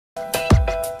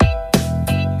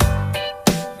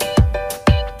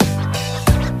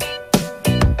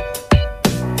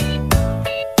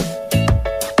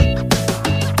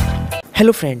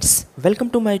Hello friends, welcome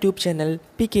to my YouTube channel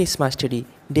PK smart study.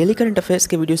 Daily current affairs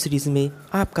के video series में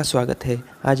आपका स्वागत है।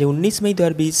 आज है 19 मई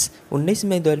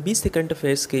 2020 से करंट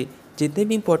अफेयर्स के जितने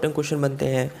भी इंपॉर्टेंट क्वेश्चन बनते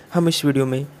हैं हम इस वीडियो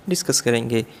में डिस्कस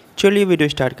करेंगे। चलिए वीडियो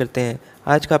स्टार्ट करते हैं।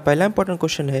 आज का पहला इंपॉर्टेंट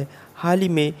क्वेश्चन है, हाल ही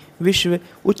में विश्व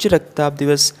उच्च रक्तचाप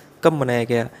दिवस कब मनाया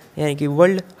गया, यानी कि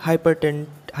world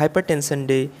hypertension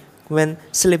day when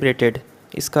celebrated.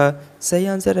 इसका सही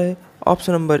आंसर है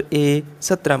ऑप्शन नंबर ए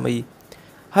 17 मई।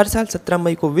 हर साल 17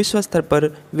 मई को विश्व स्तर पर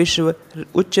विश्व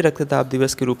उच्च रक्तचाप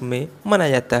दिवस के रूप में मनाया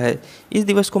जाता है। इस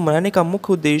दिवस को मनाने का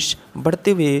मुख्य उद्देश्य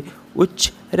बढ़ते हुए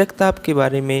उच्च रक्तचाप के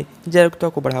बारे में जागरूकता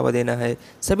को बढ़ावा देना है।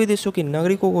 सभी देशों के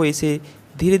नागरिकों को इसे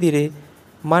धीरे धीरे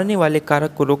मारने वाले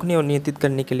कारक को रोकने और नियंत्रित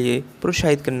करने के लिए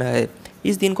प्रोत्साहित करना है।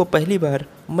 इस दिन को पहली बार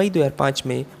मई 2005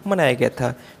 में मनाया गया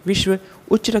था। विश्व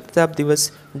उच्च रक्तचाप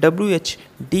दिवस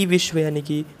WHD विश्व यानी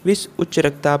कि विश्व उच्च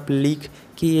रक्तचाप लीग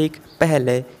की एक पहल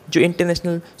है, जो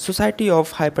इंटरनेशनल सोसाइटी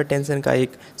ऑफ हाइपरटेंशन का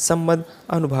एक संबद्ध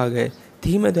अनुभाग है।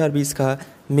 थीम है 2020 का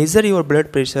major your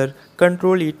blood pressure,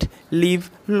 control it, live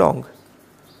long.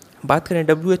 बात करें,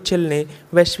 WHL ने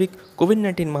वैश्विक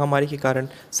कोविड-19 महामारी के कारण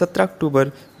 17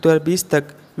 अक्टूबर 2020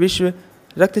 तक विश्व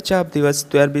रक्तचाप दिवस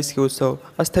 2020 के उत्सव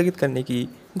स्थगित करने की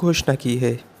घोषणा की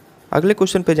है। अगले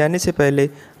क्वेश्चन पर जाने से पहले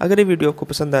अगर ये वीडियो आपको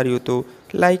पसंद आ रही हो तो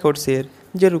लाइक और शेयर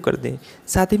जरूर कर दें।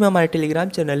 साथ ही में हमारे टेलीग्राम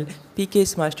चैनल पीके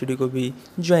स्मार्ट स्टडी को भी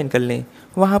ज्वाइन कर लें,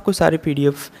 वहाँ आपको सारे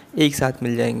PDF एक साथ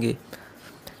मिल जाएंगे।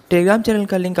 टेलीग्राम चैनल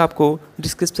का लिंक आपको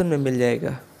डिस्क्रिप्शन में मिल जाएगा।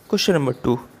 क्वेश्चन नंबर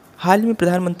 2, हाल ही में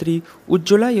प्रधानमंत्री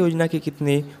उज्ज्वला योजना के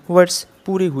कितने वर्ष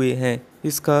पूरे हुए हैं?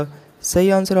 इसका सही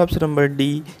आंसर ऑप्शन नंबर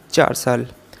डी 4 साल।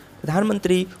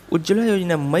 प्रधानमंत्री उज्ज्वला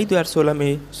योजना मई 2016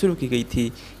 में शुरू की गई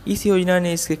थी। इस योजना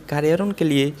ने इसके कार्यान्वयन के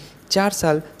लिए 4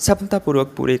 साल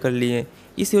सफलतापूर्वक पूरे कर लिए हैं।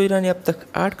 इस योजना ने अब तक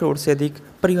 8 करोड़ से अधिक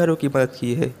परिवारों की मदद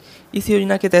की है। इस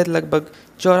योजना के तहत लगभग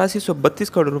 8432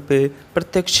 करोड़ रुपए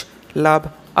प्रत्यक्ष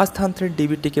लाभ स्थानांतरित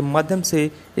DBT के माध्यम से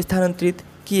स्थानांतरित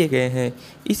किए गए हैं।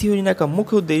 इस योजना का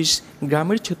मुख्य उद्देश्य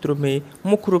ग्रामीण क्षेत्रों में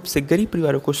मुख्य रूप से गरीब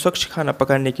परिवारों को स्वच्छ खाना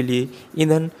पकाने के लिए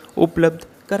ईंधन उपलब्ध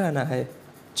कराना है।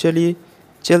 चलिए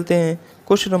चलते हैं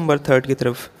क्वेश्चन नंबर 3 की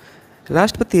तरफ।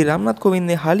 राष्ट्रपति रामनाथ कोविंद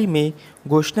ने हाल ही में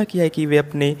घोषणा किया है कि वे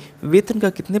अपने वेतन का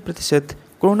कितने प्रतिशत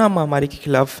कोरोना महामारी के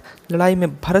खिलाफ लड़ाई में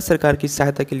भारत सरकार की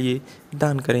सहायता के लिए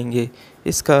दान करेंगे?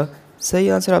 इसका सही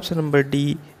आंसर ऑप्शन नंबर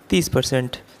डी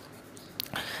 30%।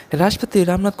 राष्ट्रपति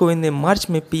रामनाथ कोविंद ने मार्च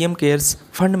में PM केयर्स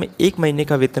फंड में 1 महीने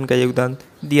का वेतन का योगदान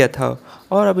दिया था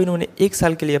और अब इन्होंने 1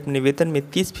 साल के लिए अपने वेतन में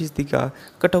 30% का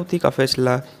कटौती का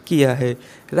फैसला किया है।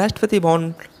 राष्ट्रपति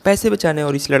भवन पैसे बचाने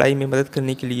और इस लड़ाई में मदद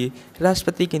करने के लिए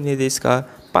राष्ट्रपति के निर्देश का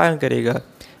पालन करेगा।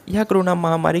 यह कोरोना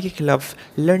महामारी के खिलाफ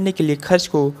लड़ने के लिए खर्च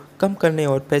को कम करने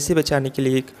और पैसे बचाने के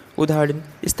लिए एक उदाहरण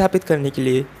स्थापित करने के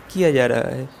लिए किया जा रहा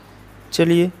है।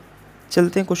 चलिए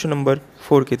चलते हैं क्वेश्चन नंबर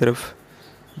 4 की तरफ।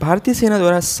 भारतीय सेना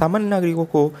द्वारा सामान्य नागरिकों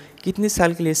को कितने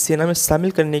साल के लिए सेना में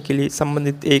शामिल करने के लिए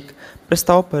संबंधित एक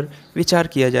प्रस्ताव पर विचार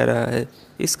किया जा रहा है?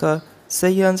 इसका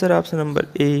सही आंसर ऑप्शन नंबर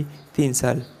ए 3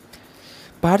 साल।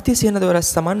 भारतीय सेना द्वारा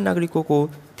सामान्य नागरिकों को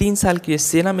 3 साल के लिए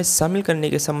सेना में शामिल करने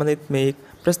के संबंधित में एक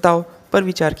प्रस्ताव पर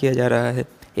विचार किया जा रहा है।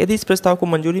 यदि इस प्रस्ताव को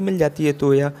मंजूरी मिल जाती है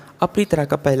तो यह अपनी तरह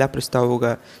का पहला प्रस्ताव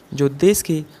होगा जो देश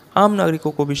के आम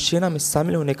नागरिकों को भी सेना में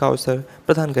शामिल होने का अवसर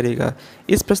प्रदान करेगा।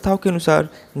 इस प्रस्ताव के अनुसार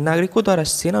नागरिकों द्वारा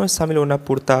सेना में शामिल होना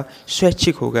पूर्णतः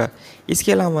स्वैच्छिक होगा।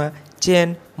 इसके अलावा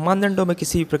चयन मानदंडों में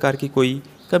किसी भी प्रकार की कोई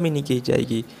कमी नहीं की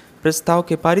जाएगी। प्रस्ताव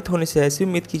के पारित होने से ऐसी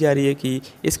उम्मीद की जा रही है कि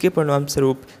इसके परिणाम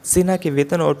स्वरूप सेना के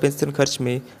वेतन और पेंशन खर्च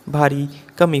में भारी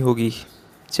कमी होगी।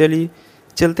 चलिए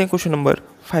चलते हैं क्वेश्चन नंबर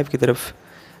 5 की तरफ।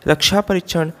 रक्षा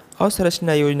परीक्षण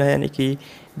अवसंरचना योजना यानी कि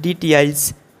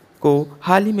DTIs को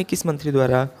हाल ही में किस मंत्री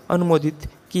द्वारा अनुमोदित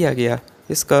किया गया?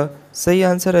 इसका सही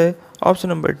आंसर है ऑप्शन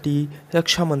नंबर डी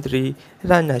रक्षा मंत्री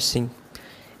राजनाथ सिंह।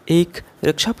 एक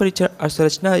रक्षा परीक्षण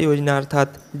अवसंरचना योजना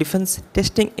अर्थात defence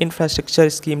testing infrastructure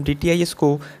scheme DTIS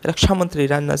को रक्षा मंत्री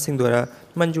राजनाथ सिंह द्वारा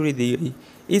मंजूरी दी गई।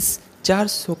 इस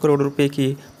 400 करोड़ रुपए की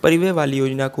परिव्यय वाली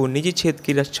योजना को निजी क्षेत्र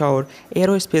की रक्षा और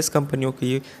एरोस्पेस कंपनियों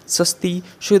की सस्ती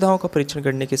सुविधाओं का परीक्षण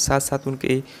करने के साथ साथ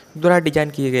उनके द्वारा डिजाइन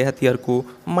किए गए हथियार को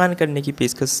मान करने की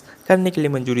पेशकश करने के लिए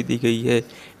मंजूरी दी गई है।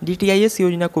 DTIS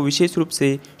योजना को विशेष रूप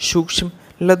से सूक्ष्म,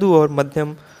 लघु और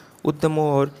मध्यम उद्यमों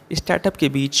और स्टार्टअप के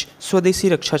बीच स्वदेशी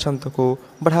रक्षा क्षमता को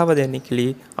बढ़ावा देने के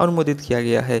लिए अनुमोदित किया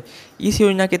गया है। इस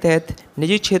योजना के तहत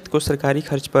निजी क्षेत्र को सरकारी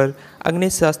खर्च पर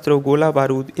अग्नेयास्त्रों, गोला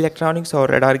बारूद, इलेक्ट्रॉनिक्स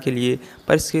और रडार के लिए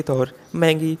परिष्कृत और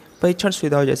महंगी परीक्षण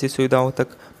सुविधाओं जैसी सुविधाओं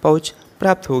तक पहुंच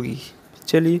प्राप्त होगी।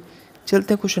 चलिए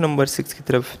चलते हैं क्वेश्चन नंबर 6 की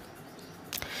तरफ।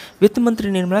 वित्त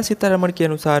मंत्री निर्मला सीतारमण के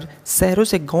अनुसार शहरों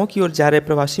से गांव की ओर जा रहे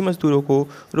प्रवासी मजदूरों को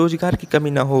रोजगार की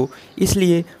कमी न हो,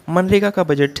 इसलिए मनरेगा का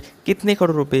बजट कितने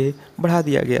करोड़ रुपए बढ़ा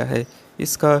दिया गया है?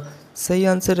 इसका सही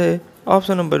आंसर है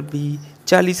ऑप्शन नंबर बी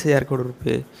 40,000 करोड़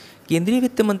रुपये। केंद्रीय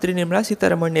वित्त मंत्री निर्मला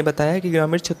सीतारमण ने बताया कि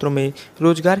ग्रामीण क्षेत्रों में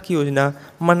रोजगार की योजना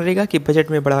मनरेगा के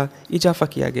बजट में बड़ा इजाफा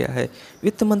किया गया है।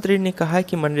 वित्त मंत्री ने कहा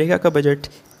कि मनरेगा का बजट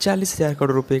 40,000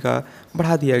 करोड़ रुपए का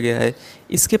बढ़ा दिया गया है।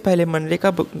 इसके पहले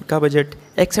मनरेगा का बजट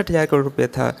 61,000 करोड़ रुपये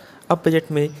था। अब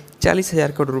बजट में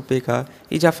 40,000 करोड़ रुपए का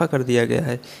इजाफा कर दिया गया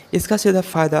है। इसका सीधा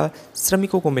फायदा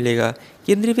श्रमिकों को मिलेगा।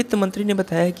 केंद्रीय वित्त मंत्री ने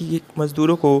बताया कि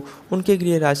मजदूरों को उनके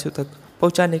गृह राज्यों तक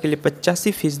पहुंचाने के लिए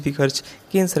 85% खर्च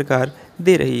केंद्र सरकार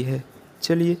दे रही है।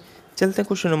 चलिए चलते हैं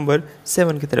क्वेश्चन नंबर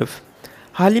 7 की तरफ।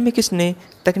 हाल ही में किसने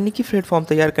तकनीकी प्लेटफॉर्म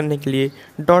तैयार करने के लिए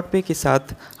डॉट पे के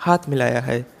साथ हाथ मिलाया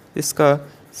है? इसका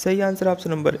सही answer option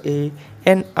number A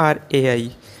NRAI।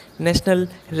 National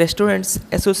restaurants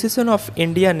association of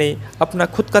India ने अपना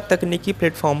खुद का तकनीकी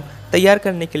प्लेटफॉर्म तैयार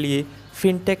करने के लिए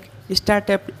फिनटेक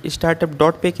स्टार्टअप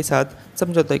डॉट पे के साथ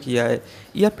समझौता किया है।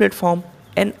 यह प्लेटफॉर्म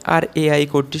NRAI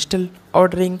को डिजिटल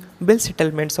ऑर्डरिंग, बिल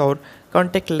सेटलमेंट्स और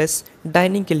कॉन्टैक्टलेस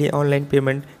डाइनिंग के लिए ऑनलाइन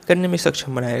पेमेंट करने में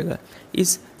सक्षम बनाएगा।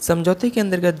 इस समझौते के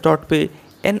अंतर्गत डॉट पे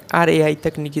NRAI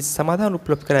तकनीकी समाधान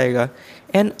उपलब्ध कराएगा।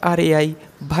 NRAI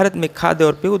भारत में खाद्य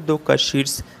और पेय उद्योग का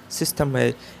शीर्ष सिस्टम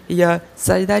है। यह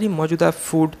साझेदारी मौजूदा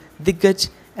फूड दिग्गज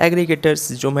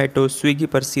एग्रीगेटर्स जोमेटो, स्विगी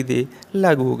पर सीधे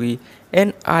लागू होगी।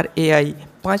 NRAI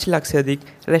 5 लाख से अधिक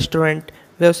रेस्टोरेंट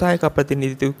व्यवसाय का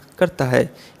प्रतिनिधित्व करता है।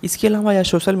 इसके अलावा यह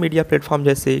सोशल मीडिया प्लेटफॉर्म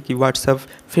जैसे कि व्हाट्सएप,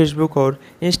 फेसबुक और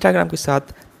इंस्टाग्राम के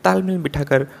साथ तालमेल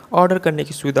बिठाकर ऑर्डर करने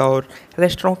की सुविधा और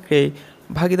रेस्टोरेंट के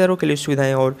भागीदारों के लिए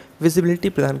सुविधाएं और विजिबिलिटी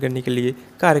प्रदान करने के लिए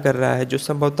कार्य कर रहा है, जो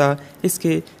संभवतः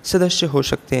इसके सदस्य हो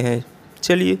सकते हैं।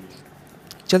 चलिए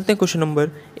चलते हैं क्वेश्चन नंबर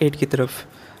 8 की तरफ।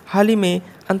 हाल ही में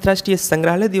अंतर्राष्ट्रीय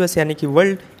संग्रहालय दिवस यानी कि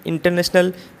वर्ल्ड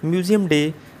इंटरनेशनल म्यूजियम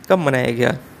डे कब मनाया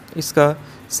गया? इसका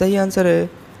सही आंसर है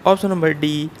ऑप्शन नंबर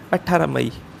डी 18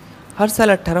 मई। हर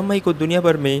साल 18 मई को दुनिया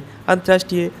भर में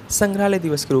अंतर्राष्ट्रीय संग्रहालय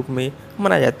दिवस के रूप में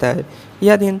मनाया जाता है।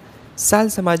 यह दिन साल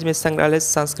समाज में संग्रहालय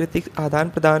सांस्कृतिक आदान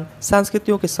प्रदान,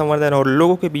 संस्कृतियों के संवर्धन और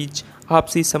लोगों के बीच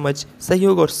आपसी समझ,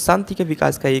 सहयोग और शांति के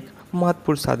विकास का एक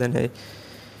महत्वपूर्ण साधन है।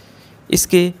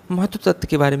 इसके महत्व तत्व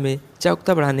के बारे में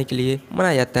जागरूकता बढ़ाने के लिए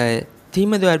मनाया जाता है।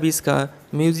 थीम है 2020 का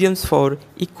museums for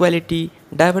equality,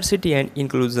 diversity and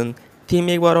inclusion. Theme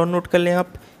एक बार और नोट कर लें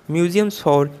आप, museums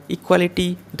for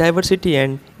equality, diversity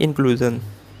and inclusion.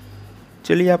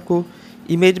 चलिए आपको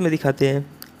इमेज में दिखाते हैं।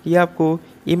 ये आपको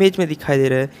इमेज में दिखाई दे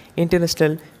रहा है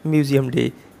इंटरनेशनल म्यूजियम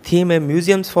डे। थीम है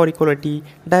museums for equality,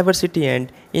 diversity and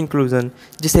inclusion,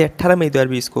 जिसे 18 मई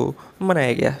 2020 को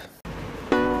मनाया गया।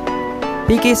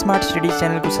 पीके स्मार्ट स्टडीज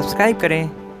चैनल को सब्सक्राइब करें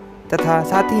तथा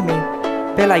साथ ही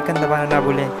में बेल आइकन दबाना ना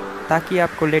भूलें ताकि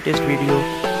आपको लेटेस्ट वीडियो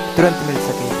तुरंत मिल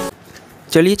सके।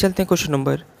 चलिए चलते हैं क्वेश्चन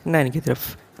नंबर 9 की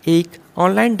तरफ। एक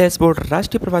ऑनलाइन डैशबोर्ड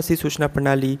राष्ट्रीय प्रवासी सूचना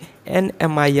प्रणाली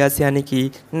NMIS यानी कि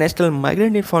नेशनल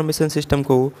माइग्रेंट इंफॉर्मेशन सिस्टम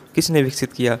को किसने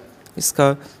विकसित किया?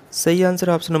 इसका सही आंसर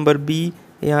ऑप्शन नंबर बी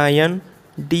यहाँ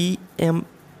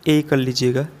NDMA कर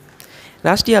लीजिएगा।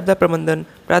 राष्ट्रीय आपदा प्रबंधन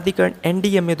प्राधिकरण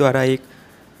NDMA द्वारा एक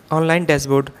ऑनलाइन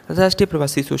डैशबोर्ड राष्ट्रीय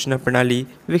प्रवासी सूचना प्रणाली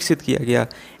विकसित किया गया।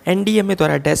 NDMA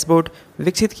द्वारा डैशबोर्ड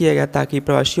विकसित किया गया ताकि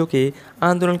प्रवासियों के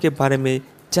आंदोलन के बारे में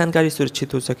जानकारी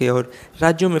सुरक्षित हो सके और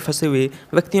राज्यों में फंसे हुए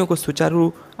व्यक्तियों को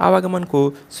सुचारू आवागमन को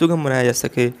सुगम बनाया जा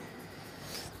सके।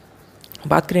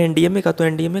 बात करें NDMA का, तो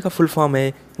NDMA का फुल फॉर्म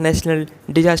है नेशनल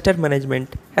डिजास्टर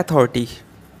मैनेजमेंट अथॉरिटी।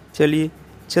 चलिए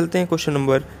चलते हैं क्वेश्चन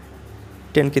नंबर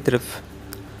 10 की तरफ।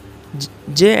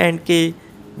 J&K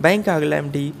बैंक का अगला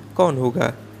MD कौन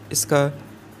होगा? इसका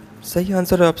सही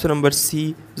आंसर है option number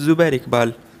C Zubair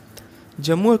Iqbal.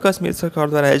 Jammu और कश्मीर सरकार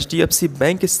द्वारा HDFC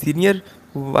बैंक के senior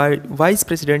vice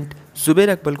president Zubair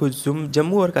Iqbal को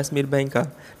जम्मू और कश्मीर बैंक का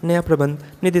नया प्रबंध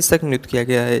निदेशक नियुक्त किया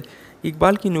गया है।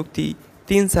 इकबाल की नियुक्ति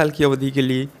 3 साल की अवधि के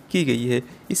लिए की गई है।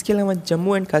 इसके अलावा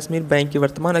जम्मू एंड कश्मीर बैंक के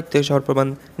वर्तमान अध्यक्ष और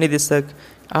प्रबंध निदेशक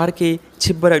RK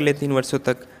छिब्बर अगले 3 वर्षों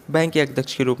तक बैंक के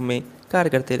अध्यक्ष के रूप में कार्य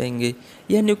करते रहेंगे।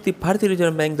 यह नियुक्ति भारतीय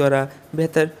रिजर्व बैंक द्वारा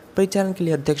बेहतर परिचालन के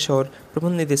लिए अध्यक्ष और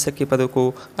प्रबंध निदेशक के पदों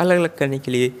को अलग अलग करने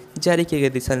के लिए जारी किए गए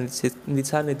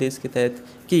दिशा निर्देश के तहत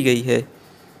की गई है।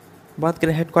 बात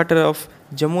करें headquarter of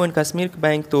Jammu and Kashmir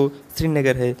bank, तो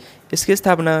श्रीनगर है। इसकी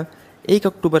स्थापना 1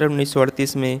 अक्टूबर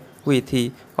 1938 में हुई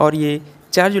थी और ये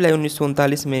 4 जुलाई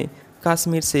 1939 में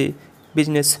कश्मीर से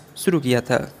बिजनेस शुरू किया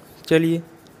था। चलिए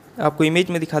आपको इमेज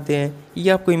में दिखाते हैं। ये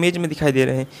आपको इमेज में दिखाई दे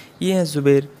रहे हैं, ये हैं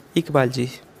जुबैर इकबाल जी।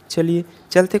 चलिए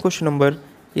चलते क्वेश्चन नंबर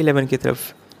 11 की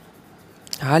तरफ।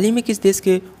 हाल ही में किस देश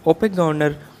के ओपेक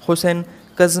गवर्नर हुसैन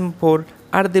कज़मपोर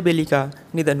अर्देबेली का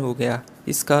निधन हो गया?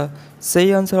 इसका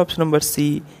सही answer option number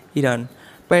C Iran.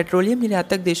 Petroleum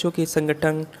निर्यातक देशों के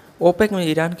संगठन ओपेक में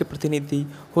ईरान के प्रतिनिधि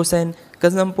हुसैन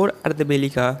कज़नपोर अर्दबेली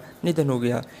का निधन हो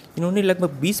गया। इन्होंने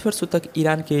लगभग 20 वर्षों तक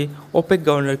ईरान के ओपेक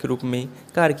गवर्नर के रूप में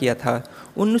कार्य किया था।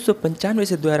 1995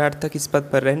 से 2008 तक इस पद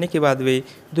पर रहने के बाद वे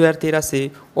 2013 से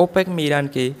ओपेक में ईरान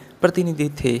के प्रतिनिधि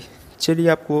थे। चलिए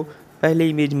आपको पहले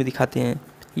इमेज में दिखाते हैं।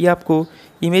 ये आपको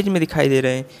इमेज में दिखाई दे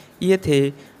रहे हैं, ये थे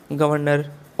गवर्नर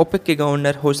ओपेक के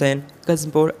गवर्नर हुसैन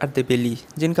कज़नपोर अर्दबेली,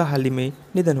 जिनका हाल ही में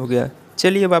निधन हो गया।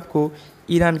 चलिए अब आपको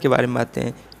ईरान के बारे में बातें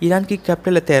हैं। ईरान की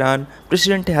कैपिटल है तेहरान,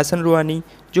 प्रेसिडेंट है हसन रूहानी,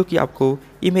 जो कि आपको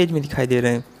इमेज में दिखाई दे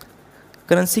रहे हैं।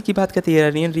 करेंसी की बात करते हैं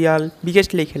ईरानियन रियाल,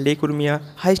 बिगेस्ट लेक है लेक उर्मिया,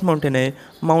 हाइस्ट माउंटेन है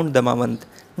माउंट दमावंत,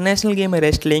 नेशनल गेम है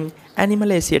रेस्टलिंग,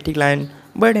 एनिमल है एशियाटिक लायन,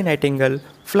 बर्ड है Nightingale,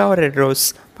 flower red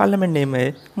rose, parliament name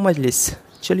है मजलिस।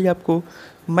 चलिए आपको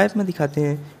मैप में दिखाते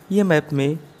हैं, ये मैप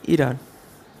में ईरान।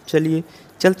 चलिए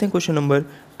चलते हैं क्वेश्चन नंबर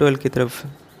 12 की तरफ।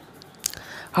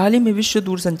 हाल ही में विश्व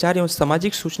दूरसंचार एवं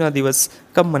सामाजिक सूचना दिवस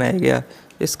कब मनाया गया?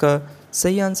 इसका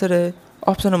सही आंसर है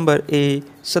ऑप्शन नंबर ए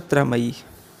 17 मई।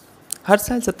 हर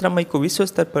साल 17 मई को विश्व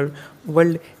स्तर पर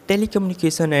world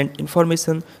telecommunication and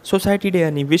information society day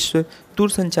यानी विश्व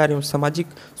दूरसंचार एवं सामाजिक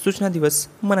सूचना दिवस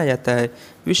मनाया जाता है।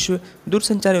 विश्व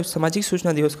दूरसंचार एवं सामाजिक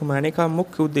सूचना दिवस को मनाने का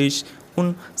मुख्य उद्देश्य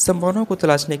उन संभावनाओं को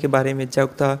तलाशने के बारे में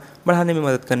जागरूकता बढ़ाने में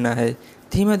मदद करना है।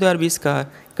 थीम है 2020 का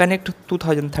connect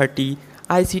 2030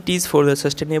 ICTs for the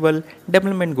sustainable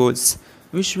development goals.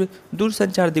 विश्व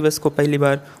दूरसंचार दिवस को पहली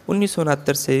बार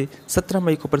 1969 से 17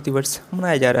 मई को प्रतिवर्ष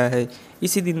मनाया जा रहा है।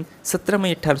 इसी दिन 17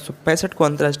 मई 1865 को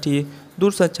अंतर्राष्ट्रीय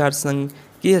दूरसंचार संघ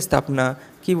की स्थापना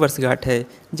की वर्षगांठ है,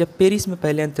 जब पेरिस में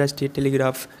पहले अंतर्राष्ट्रीय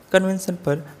टेलीग्राफ कन्वेंशन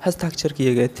पर हस्ताक्षर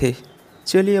किए गए थे।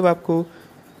 चलिए अब आपको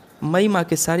मई माह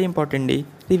के सारे इंपॉर्टेंट डे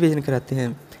रिवीजन कराते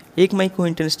हैं। 1 मई को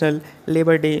इंटरनेशनल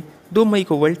लेबर डे, 2 मई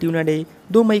को वर्ल्ड ट्यूना डे,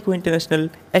 2 मई को इंटरनेशनल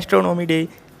एस्ट्रोनॉमी डे,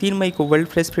 3 मई को वर्ल्ड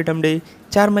प्रेस फ्रीडम डे,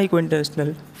 4 मई को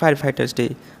इंटरनेशनल फायर फाइटर्स डे,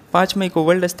 5 मई को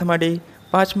वर्ल्ड अस्थमा डे,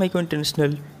 5 मई को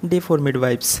इंटरनेशनल डे फॉर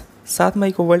मिडवाइफ्स, 7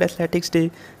 मई को वर्ल्ड एथलेटिक्स डे,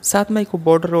 7 मई को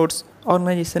border roads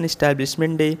organisation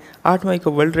establishment day, 8 मई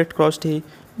को world red cross day,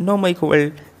 9 मई को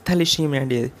world thalassaemia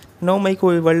day, 9 मई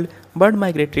को world bird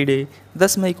migratory day,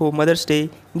 10 मई को mother's day,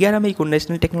 11 मई को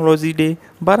national technology day,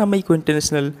 12 मई को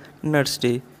international nurse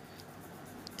day.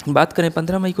 बात करें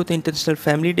 15 मई को तो इंटरनेशनल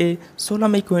फैमिली डे, 16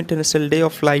 मई को इंटरनेशनल डे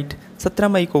ऑफ लाइट, 17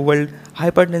 मई को वर्ल्ड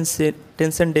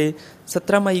हाइपरटेंशन डे,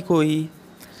 17 मई को ही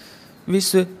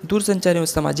विश्व दूरसंचार एवं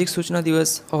सामाजिक सूचना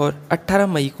दिवस और 18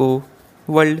 मई को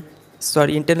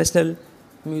इंटरनेशनल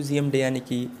म्यूजियम डे यानी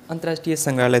कि अंतर्राष्ट्रीय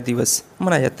संग्रहालय दिवस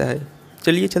मनाया जाता है।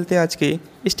 चलिए चलते हैं आज के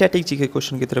स्टैटिक जी के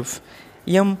क्वेश्चन की तरफ।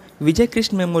 यम विजय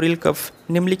कृष्ण मेमोरियल कप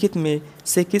निम्नलिखित में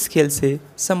से किस खेल से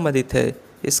संबंधित है?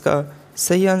 इसका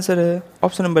सही आंसर है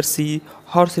option number sea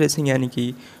horse racing यानी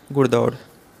कि घुड़दौड़।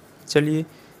 चलिए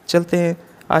चलते हैं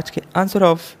आज के आंसर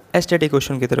ऑफ स्टैटिक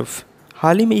क्वेश्चन की तरफ।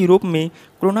 हाल ही में यूरोप में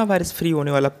कोरोना वायरस फ्री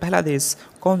होने वाला पहला देश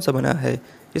कौन सा बना है?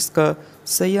 इसका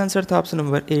सही आंसर था ऑप्शन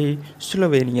नंबर ए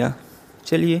स्लोवेनिया।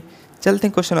 चलिए चलते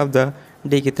हैं क्वेश्चन ऑफ द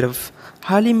डे की तरफ।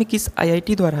 हाल ही में किस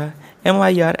IIT द्वारा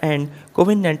MIR एंड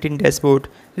कोविड-19 डैशबोर्ड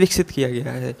विकसित किया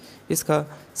गया है? इसका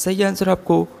सही आंसर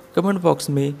आपको कमेंट बॉक्स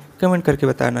में कमेंट करके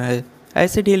बताना है।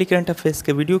 ऐसे डेली करंट अफेयर्स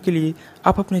के वीडियो के लिए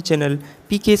आप अपने चैनल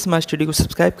PK स्मार्ट स्टडी को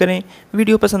सब्सक्राइब करें।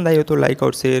 वीडियो पसंद आई हो तो लाइक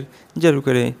और शेयर जरूर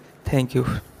करें। Thank you.